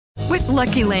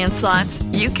Lucky Land Slots,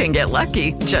 you can get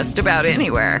lucky just about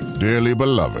anywhere. Dearly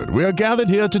beloved, we are gathered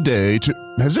here today to...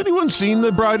 Has anyone seen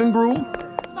the bride and groom?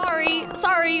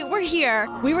 Sorry, we're here.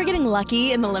 We were getting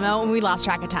lucky in the limo and we lost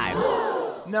track of time.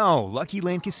 No, Lucky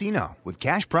Land Casino, with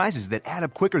cash prizes that add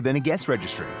up quicker than a guest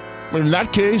registry. In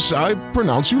that case, I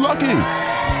pronounce you lucky.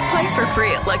 Play for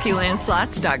free at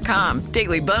LuckyLandSlots.com.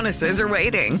 Daily bonuses are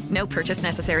waiting. No purchase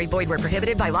necessary. Void where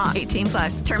prohibited by law.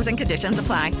 18+. Terms and conditions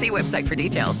apply. See website for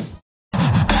details.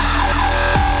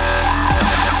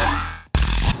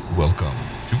 Welcome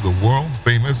to the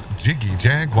world-famous Jiggy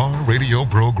Jaguar radio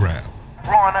program.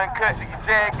 Raw and uncut, Jiggy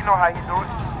Jag, you know how you do it. You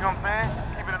know what I'm saying?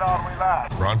 Keeping it all the way live.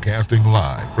 Broadcasting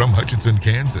live from Hutchinson,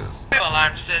 Kansas. Well,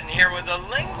 I'm sitting here with a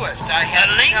linguist. I had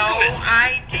no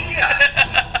idea.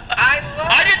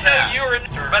 I didn't know you were,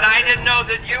 but I didn't know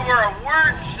that you were a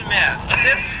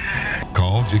wordsmith.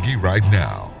 Call Jiggy right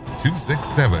now.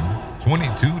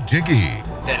 267-22-JIGGY.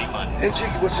 Daddy fun. Hey,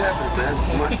 Jiggy, what's happening, man?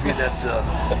 Reminds me of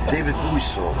that David Bowie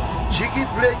song. Jiggy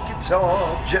play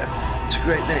guitar. It's a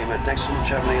great name, man. Thanks so much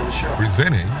for having me on the show.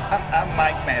 Presenting. I'm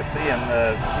Mike Massey,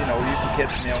 and, you can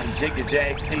catch me on Jiggy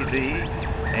Jag TV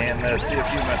and see a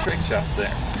few of my trick shots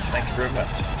there. Thank you very much.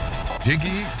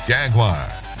 Jiggy Jaguar.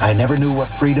 I never knew what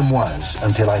freedom was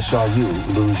until I saw you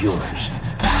lose yours.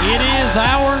 It is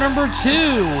hour number 2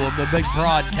 of the big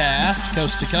broadcast,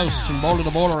 coast to coast and border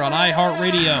to border on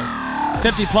iHeartRadio.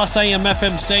 50-plus AM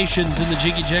FM stations in the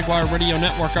Jiggy Jaguar Radio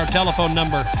Network. Our telephone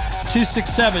number,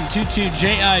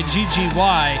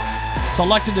 267-22-JIGGY.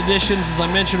 Selected editions, as I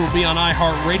mentioned, will be on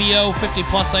iHeartRadio.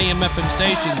 50-plus AM FM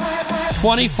stations,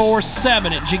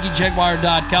 24/7 at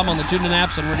JiggyJaguar.com on the TuneIn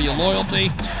apps and Radio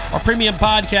Loyalty. Our premium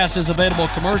podcast is available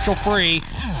commercial-free,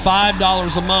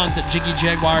 $5 a month at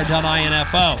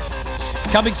JiggyJaguar.info.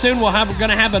 Coming soon, we're going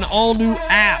to have an all-new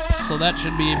app, so that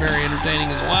should be very entertaining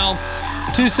as well.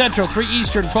 2 Central, 3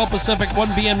 Eastern, 12 Pacific,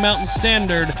 1 p.m. Mountain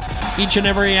Standard, each and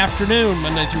every afternoon,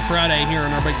 Monday through Friday, here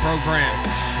in our big program.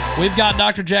 We've got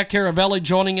Dr. Jack Caravelli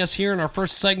joining us here in our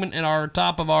first segment in our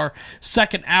top of our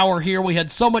second hour here. We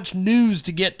had so much news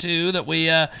to get to that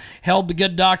we held the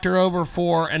good doctor over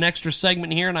for an extra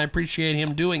segment here, and I appreciate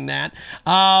him doing that.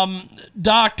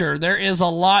 Doctor, there is a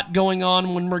lot going on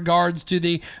in regards to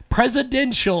the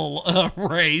presidential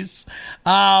race.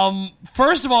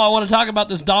 First of all, I want to talk about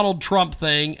this Donald Trump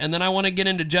thing, and then I want to get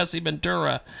into Jesse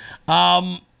Ventura.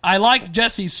 I like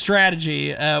Jesse's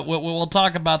strategy. We'll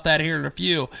talk about that here in a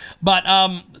few. But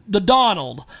the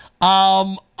Donald,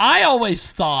 I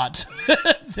always thought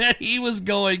that he was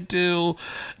going to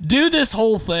do this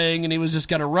whole thing and he was just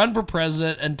going to run for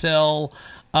president until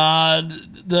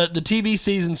the TV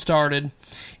season started.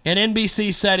 And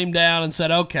NBC sat him down and said,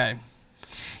 okay,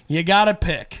 you got to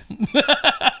pick.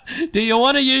 Do you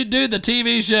want to do the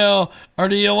TV show or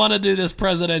do you want to do this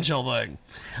presidential thing?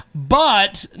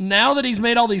 But now that he's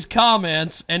made all these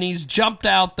comments and he's jumped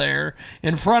out there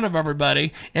in front of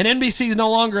everybody and NBC's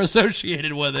no longer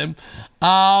associated with him,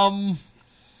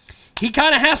 he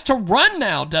kind of has to run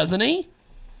now, doesn't he?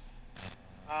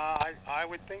 I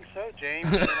would think so, James.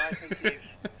 And I think he's,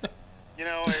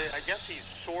 I guess he's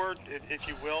soared, if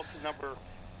you will, to number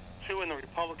 2 in the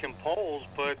Republican polls.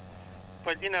 But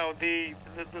the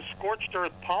scorched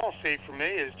earth policy for me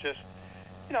is just,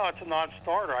 it's a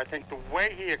non-starter. I think the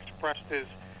way he expressed his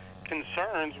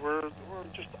concerns were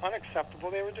just unacceptable.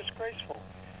 They were disgraceful.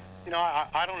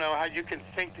 I don't know how you can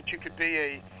think that you could be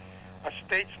a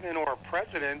statesman or a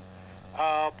president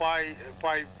by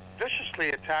viciously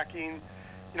attacking,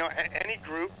 any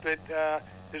group that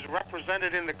is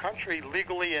represented in the country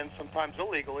legally and sometimes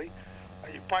illegally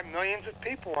by millions of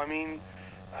people. I mean,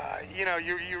 you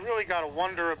really got to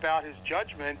wonder about his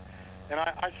judgment, and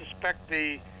I suspect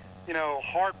the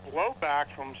hard blowback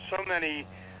from so many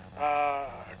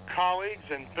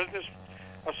colleagues and business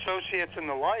associates and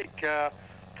the like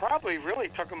probably really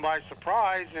took him by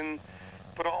surprise.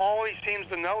 But all he seems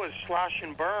to know is slash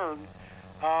and burn,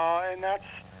 and that's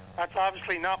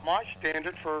obviously not my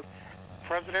standard for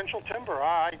presidential timber.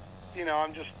 I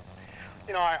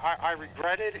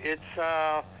regret it. It's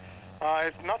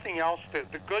if nothing else,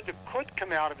 the good that could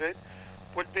come out of it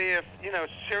would be if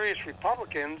serious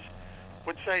Republicans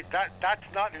would say that's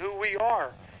not who we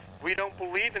are. We don't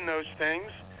believe in those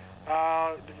things.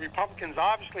 The Republicans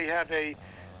obviously have a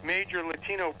major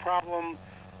Latino problem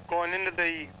going into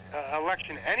the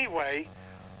election anyway.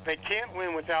 They can't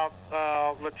win without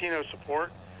Latino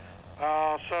support.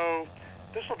 So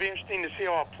this will be interesting to see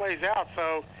how it plays out.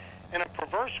 So in a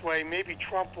perverse way, maybe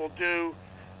Trump will do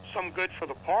some good for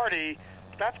the party.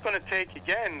 But that's going to take,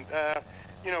 again,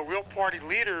 real party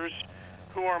leaders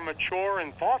who are mature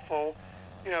and thoughtful,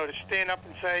 to stand up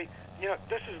and say,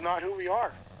 this is not who we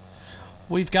are.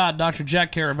 We've got Dr.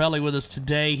 Jack Caravelli with us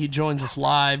today. He joins us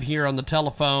live here on the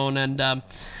telephone. And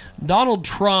Donald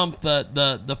Trump,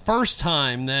 the first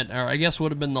time that, or I guess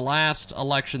would have been the last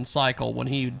election cycle when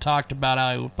he talked about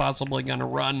how he was possibly going to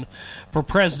run for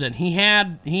president, he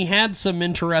had some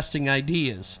interesting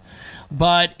ideas.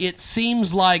 But it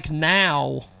seems like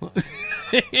now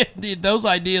those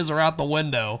ideas are out the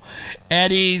window,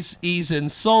 and he's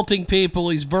insulting people.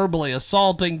 He's verbally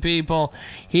assaulting people.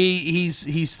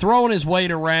 He's throwing his weight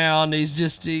around. He's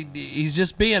just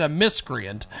being a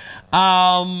miscreant.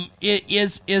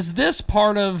 Is this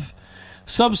part of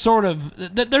some sort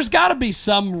of? There's got to be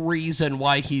some reason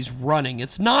why he's running.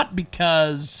 It's not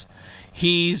because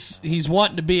he's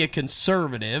wanting to be a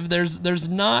conservative. There's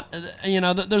not,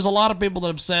 there's a lot of people that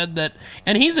have said that,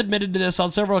 and he's admitted to this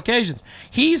on several occasions.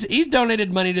 He's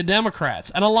donated money to Democrats,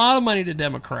 and a lot of money to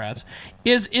Democrats.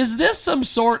 Is this some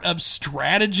sort of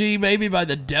strategy maybe by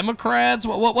the Democrats?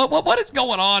 What is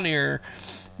going on here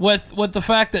with the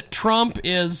fact that Trump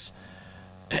is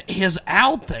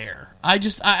out there? I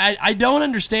don't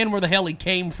understand where the hell he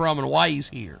came from and why he's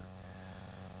here.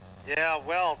 Yeah,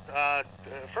 well,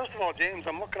 first of all, James,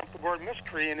 I'm looking up the word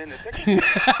miscreant in the dictionary.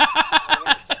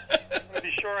 I'm going to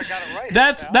be sure I got it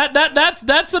right.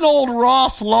 That's an old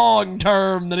Ross Long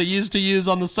term that he used to use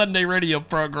on the Sunday radio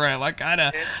program. I kind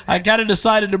of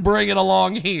decided to bring it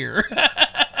along here.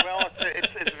 Well,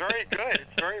 it's very good.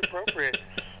 It's very appropriate.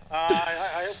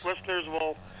 I hope listeners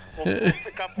will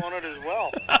pick up on it as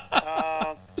well.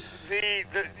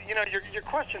 Your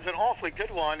question's an awfully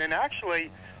good one, and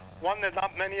actually one that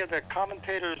not many of the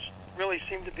commentators really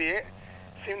seem to be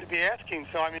asking.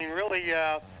 So I mean, really,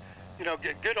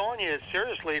 good on you,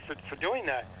 seriously, for doing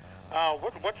that.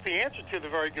 What's the answer to the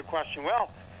very good question?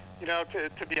 Well,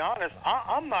 to be honest,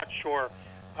 I'm not sure.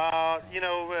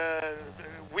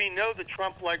 We know that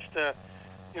Trump likes to,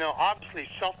 obviously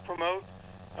self-promote.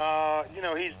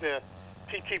 He's the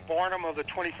P.T. Barnum of the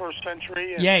 21st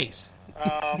century. And, yes.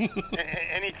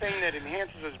 Anything that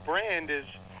enhances his brand is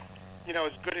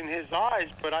good in his eyes,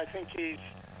 but I think he's,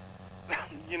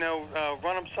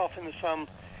 run himself into some,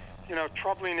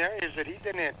 troubling areas that he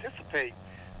didn't anticipate.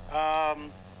 I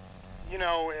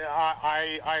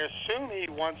assume he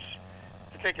wants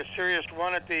to take a serious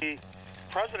run at the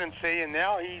presidency, and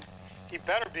now he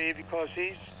better be, because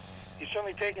he's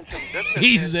certainly taking some business.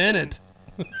 He's in it.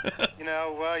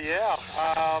 Yeah.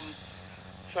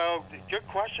 So, good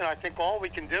question. I think all we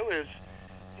can do is,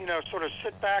 sort of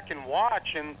sit back and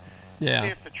watch and see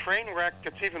if the train wreck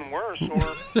gets even worse, or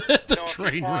the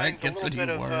train wreck gets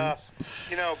even worse.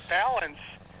 Balance,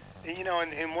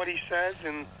 in what he says,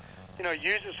 and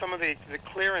uses some of the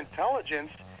clear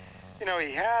intelligence,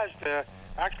 he has to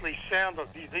actually sound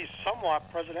he's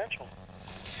somewhat presidential.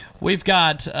 We've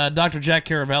got Dr. Jack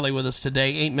Caravelli with us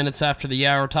today, 8 minutes after the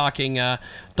hour, talking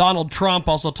Donald Trump,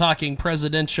 also talking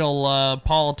presidential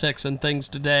politics and things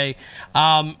today.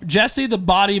 Jesse the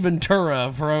Body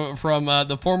Ventura from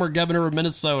the former governor of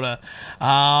Minnesota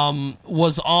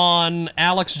was on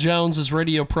Alex Jones's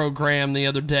radio program the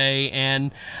other day,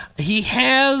 and he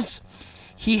has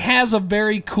a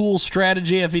very cool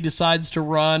strategy if he decides to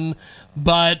run,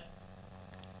 but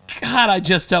God, I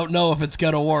just don't know if it's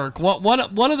going to work. One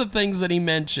of the things that he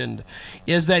mentioned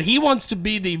is that he wants to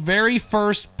be the very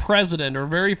first president, or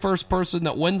very first person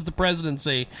that wins the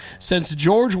presidency since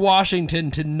George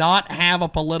Washington to not have a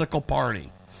political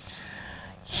party.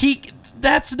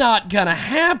 That's not going to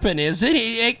happen, is it?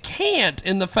 It can't,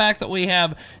 in the fact that we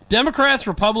have Democrats,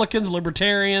 Republicans,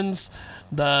 Libertarians,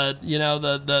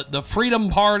 the Freedom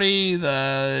Party,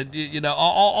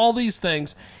 all these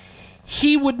things.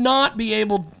 He would not be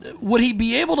able. Would he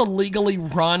be able to legally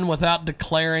run without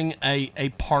declaring a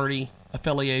party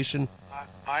affiliation?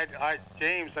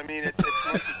 James, I mean, it's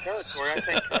monkey territory.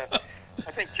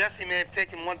 I think Jesse may have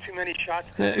taken one too many shots.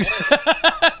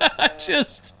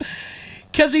 Just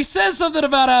because he says something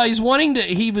about how he's wanting to.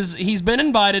 He's been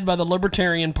invited by the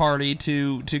Libertarian Party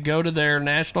to go to their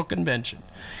national convention.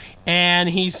 And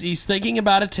he's thinking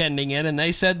about attending it, and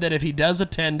they said that if he does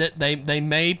attend it, they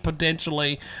may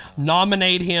potentially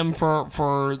nominate him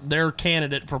for their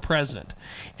candidate for president.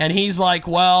 And he's like,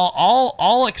 well,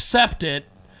 I'll accept it,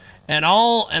 and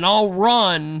I'll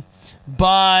run,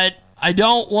 but I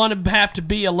don't want to have to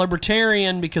be a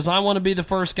libertarian, because I want to be the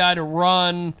first guy to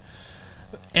run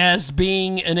as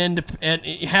being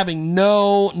having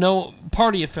no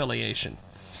party affiliation.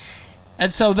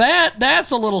 And so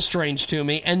that's a little strange to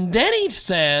me. And then he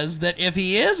says that if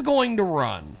he is going to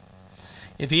run,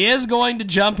 if he is going to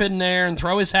jump in there and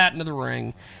throw his hat into the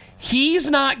ring, he's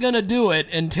not going to do it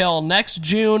until next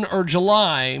June or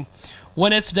July,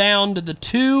 when it's down to the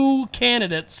two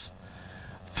candidates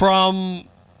from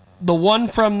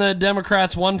the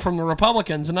Democrats, one from the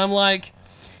Republicans. And I'm like,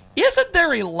 isn't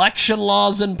there election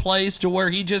laws in place to where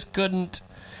he just couldn't?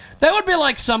 That would be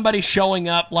like somebody showing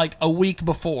up like a week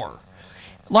before.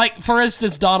 Like, for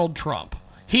instance, Donald Trump.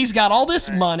 He's got all this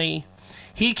money.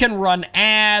 He can run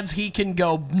ads. He can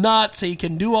go nuts. He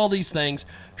can do all these things.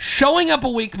 Showing up a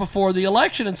week before the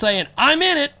election and saying, I'm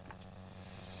in it.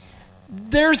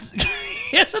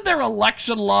 Isn't there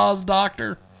election laws,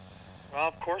 Doctor? Well,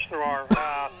 of course there are.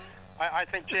 I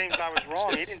think, James, I was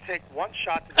wrong. He didn't take one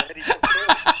shot to the head. He took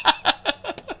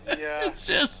two. Yeah. It's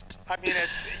just... I mean,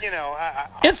 it's, you know...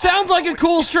 It sounds like a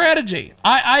cool strategy.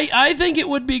 I think it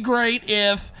would be great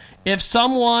if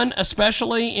someone,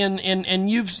 especially and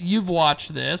you've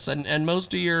watched this, and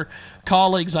most of your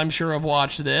colleagues, I'm sure, have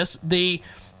watched this, the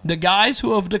guys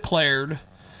who have declared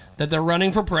that they're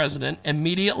running for president,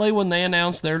 immediately when they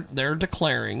announce they're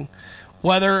declaring,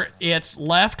 whether it's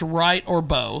left, right, or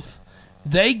both,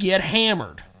 they get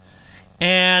hammered.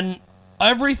 And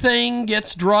everything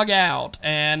gets drug out.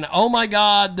 And, oh my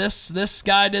God, this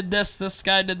guy did this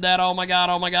guy did that, oh my God,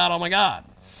 oh my God, oh my God.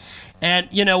 And,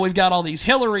 you know, we've got all these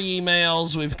Hillary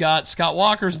emails, we've got Scott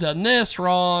Walker's done this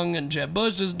wrong, and Jeb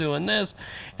Bush is doing this,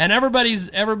 and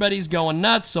everybody's going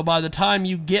nuts. So by the time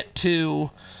you get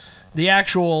to the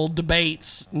actual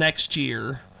debates next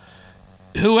year,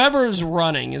 whoever is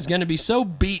running is going to be so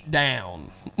beat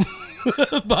down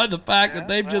by the fact that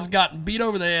they've just gotten beat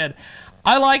over the head.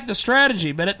 I like the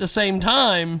strategy, but at the same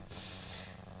time,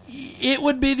 it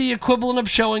would be the equivalent of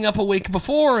showing up a week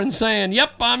before and saying,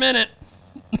 yep, I'm in it.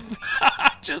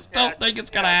 I just don't think it's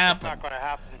going to happen. It's not going to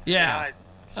happen. Yeah.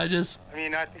 I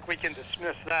mean, I think we can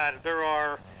dismiss that. There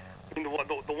are, I mean,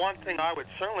 the one thing I would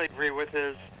certainly agree with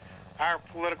is our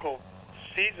political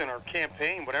season or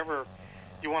campaign, whatever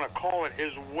you want to call it,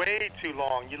 is way too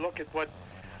long. You look at what,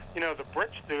 you know, the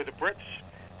Brits do. The Brits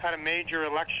had a major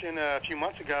election a few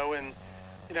months ago, and,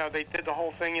 you know, they did the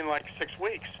whole thing in like 6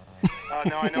 weeks.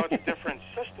 Now, I know it's a different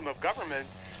system of government,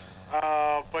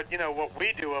 but, you know, what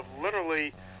we do of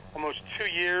literally almost 2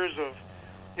 years of,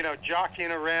 you know,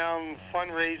 jockeying around,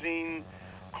 fundraising,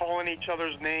 calling each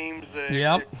other's names,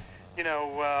 yep. You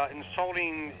know,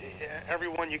 insulting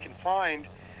everyone you can find.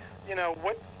 You know,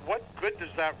 what good does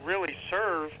that really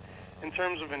serve in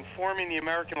terms of informing the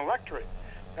American electorate?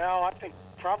 Well, I think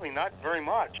probably not very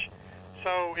much.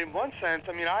 So in one sense,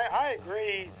 I mean, I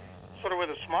agree sort of with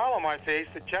a smile on my face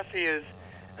that Jesse has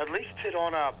at least hit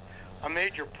on a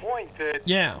major point that,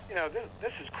 yeah, you know,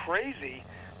 this is crazy,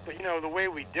 but, you know, the way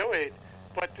we do it.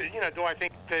 But, you know, do I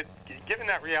think that, given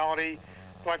that reality,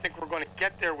 do I think we're going to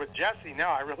get there with Jesse? No,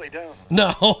 I really don't.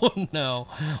 No.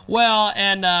 Well,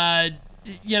 and,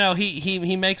 you know,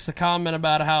 he makes the comment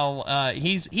about how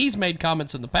he's made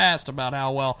comments in the past about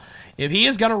how, well, if he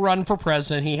is going to run for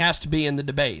president, he has to be in the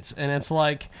debates. And it's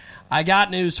like, I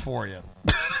got news for you.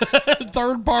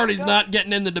 Third party's not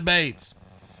getting in the debates.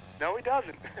 No, he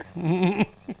doesn't.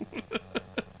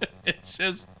 It's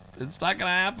not going to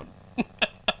happen.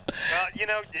 You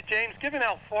know, James, given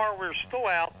how far we're still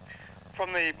out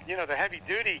from the, you know, the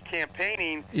heavy-duty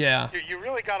campaigning, yeah, you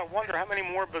really got to wonder how many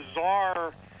more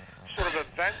bizarre sort of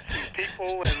events and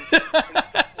people and stuff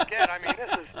we'll get. I mean, this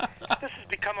has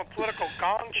become a political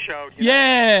gong show.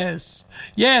 Yes.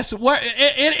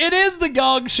 It is the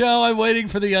gong show. I'm waiting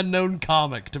for the unknown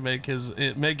comic to make his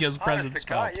presence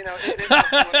felt. You know, it is a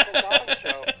political gong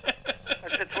show.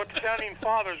 It's what the founding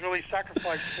fathers really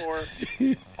sacrificed for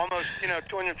almost, you know,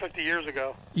 250 years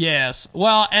ago. Yes.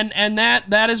 Well, and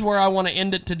that is where I want to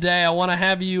end it today. I want to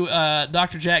have you,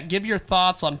 Dr. Jack, give your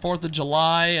thoughts on 4th of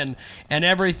July and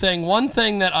everything. One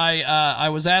thing that I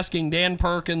was asking Dan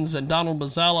Perkins and Donald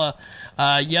Mazzella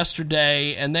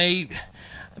yesterday, and they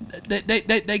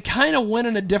kind of went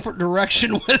in a different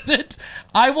direction with it.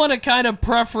 I want to kind of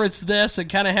preference this and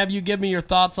kind of have you give me your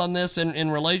thoughts on this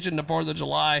in relation to 4th of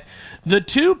July. The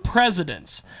two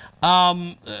presidents,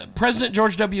 President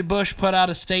George W. Bush put out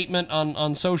a statement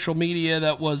on social media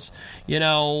that was, you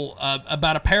know,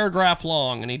 about a paragraph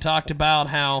long, and he talked about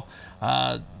how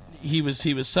he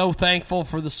was so thankful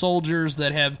for the soldiers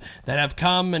that have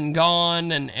come and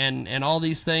gone and all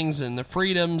these things and the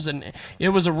freedoms, and it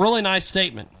was a really nice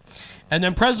statement. And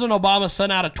then President Obama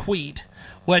sent out a tweet,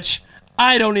 which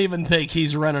I don't even think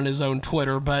he's running his own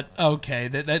Twitter, but okay,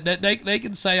 they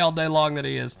can say all day long that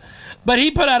he is. But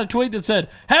he put out a tweet that said,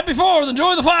 "Happy 4th,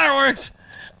 enjoy the fireworks."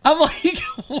 I'm like,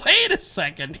 wait a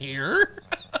second here.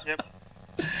 Yep.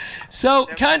 So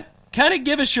kind of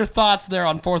give us your thoughts there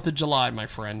on 4th of July, my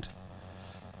friend.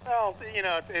 Well, you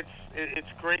know,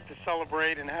 it's great to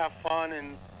celebrate and have fun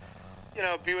and, you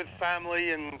know, be with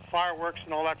family and fireworks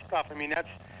and all that stuff. I mean, that's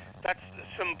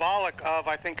symbolic of,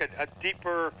 I think, a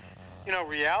deeper,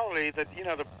 reality that,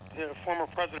 the former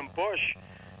President Bush,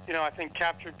 I think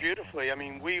captured beautifully. I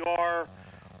mean, we are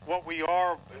what we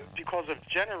are because of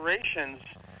generations,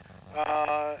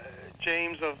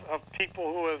 James, of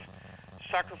people who have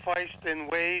sacrificed in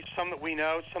ways, some that we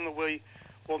know, some that we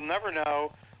will never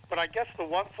know. But I guess the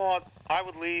one thought I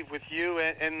would leave with you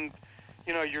and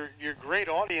your great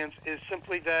audience is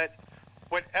simply that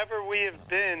whatever we have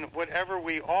been, whatever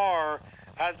we are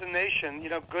as a nation,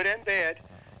 good and bad,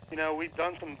 we've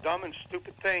done some dumb and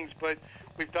stupid things, but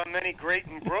we've done many great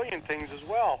and brilliant things as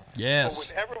well. Yes. But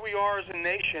whatever we are as a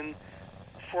nation,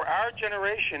 for our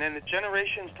generation and the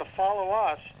generations to follow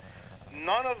us,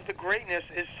 none of the greatness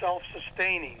is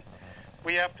self-sustaining.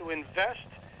 We have to invest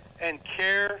and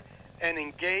care and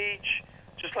engage,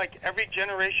 just like every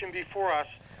generation before us.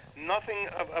 Nothing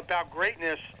about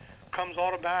greatness comes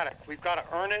automatic. We've got to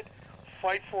earn it,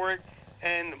 fight for it,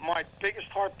 and my biggest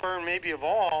heartburn maybe of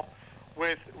all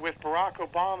with Barack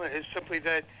Obama is simply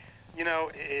that,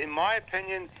 in my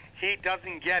opinion, he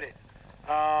doesn't get it.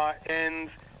 And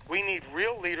we need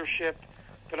real leadership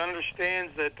that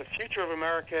understands that the future of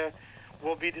America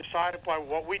will be decided by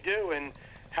what we do and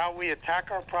how we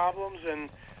attack our problems and,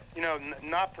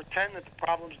 not pretend that the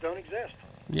problems don't exist.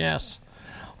 Yes.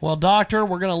 Well, Doctor,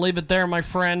 we're going to leave it there, my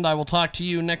friend. I will talk to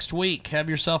you next week. Have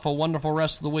yourself a wonderful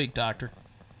rest of the week, Doctor.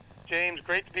 James,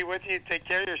 great to be with you. Take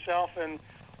care of yourself, and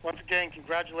once again,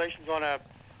 congratulations on a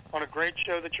great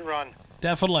show that you run.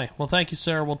 Definitely. Well, thank you,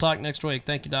 sir. We'll talk next week.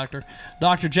 Thank you, Doctor.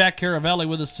 Dr. Jack Caravelli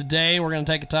with us today. We're going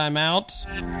to take a time out.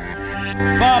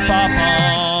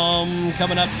 Ba-ba-bum.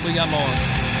 Coming up, we got more.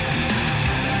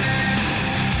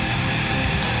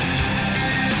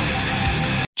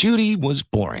 Judy was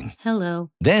boring. Hello.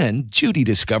 Then Judy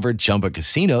discovered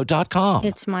ChumbaCasino.com.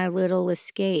 It's my little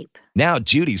escape. Now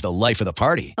Judy's the life of the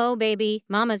party. Oh, baby,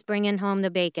 mama's bringing home the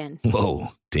bacon.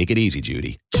 Whoa, take it easy,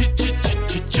 Judy.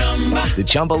 The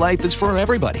Chumba life is for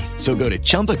everybody. So go to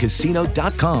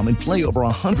ChumbaCasino.com and play over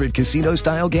 100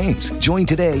 casino-style games. Join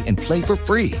today and play for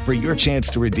free for your chance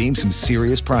to redeem some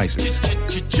serious prizes.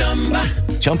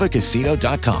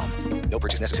 ChumbaCasino.com. No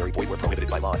purchase necessary. Void where prohibited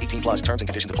by law. 18+ terms and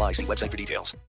conditions apply. See website for details.